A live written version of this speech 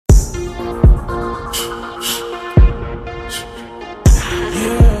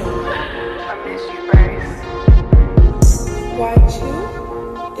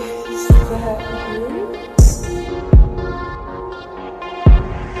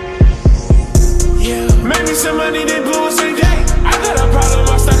Maybe somebody did blew us a day. I got a problem,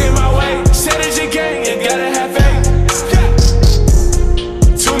 I'm stuck in my way. Said it's your gang, you gotta have faith.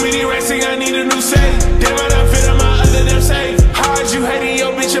 Too many racing, I need a new safe. Damn, I done fit on my other damn safe. How'd you hating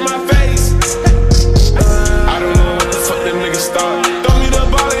your bitch in my face? I don't know what the fuck them niggas start. Throw me the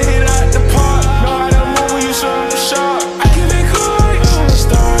ball and hit out the park. Know how to move when you show the shark. I can make cool, you from the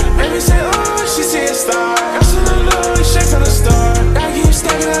start. Baby say, oh, she see a star. Got some little shake from the start. I keep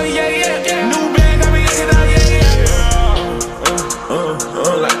stacking up, yeah, yeah, yeah. New bag, I be acting out, yeah, yeah.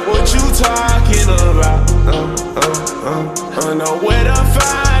 Like what you talking about? Know where to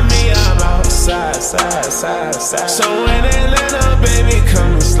find me, I'm outside, side. Somewhere in Atlanta, baby,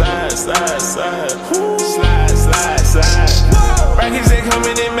 come and slide. Rackets, they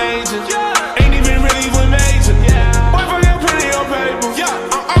coming in major. Ain't even really with major. Boy, fuck your pretty on paper.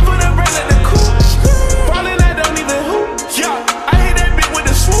 I'm off of the break like the cool. Ballin', I don't even hoop. I hit that bitch with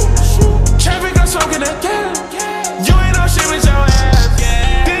the swoop. Traffic, I'm smoking that gas. You ain't no shit with your ass.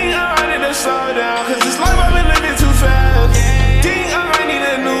 Think I might need to slow down, cause this life I've been living too fast. Think I might need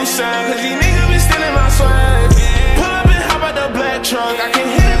a new sound, cause these niggas been stealing my swag. Pull up and hop out the black truck. I can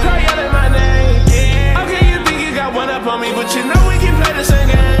hear the crowd yelling my name. Okay, you think you got one up on me, but you know we can play the same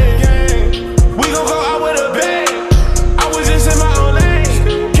game. We gon' go out with a bang. I was just in my own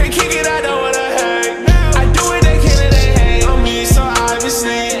lane. Can't kick it, I don't wanna hang. I do it, they can't, and they hate on me, so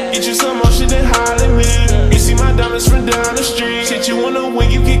obviously get you some motion, then holler at me. You see my diamonds from down the street. Shit, you wanna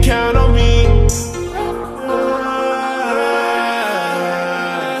win, you can count on me.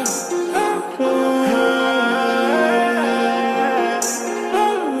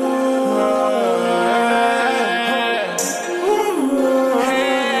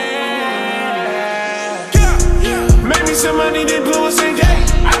 Maybe somebody did blew us in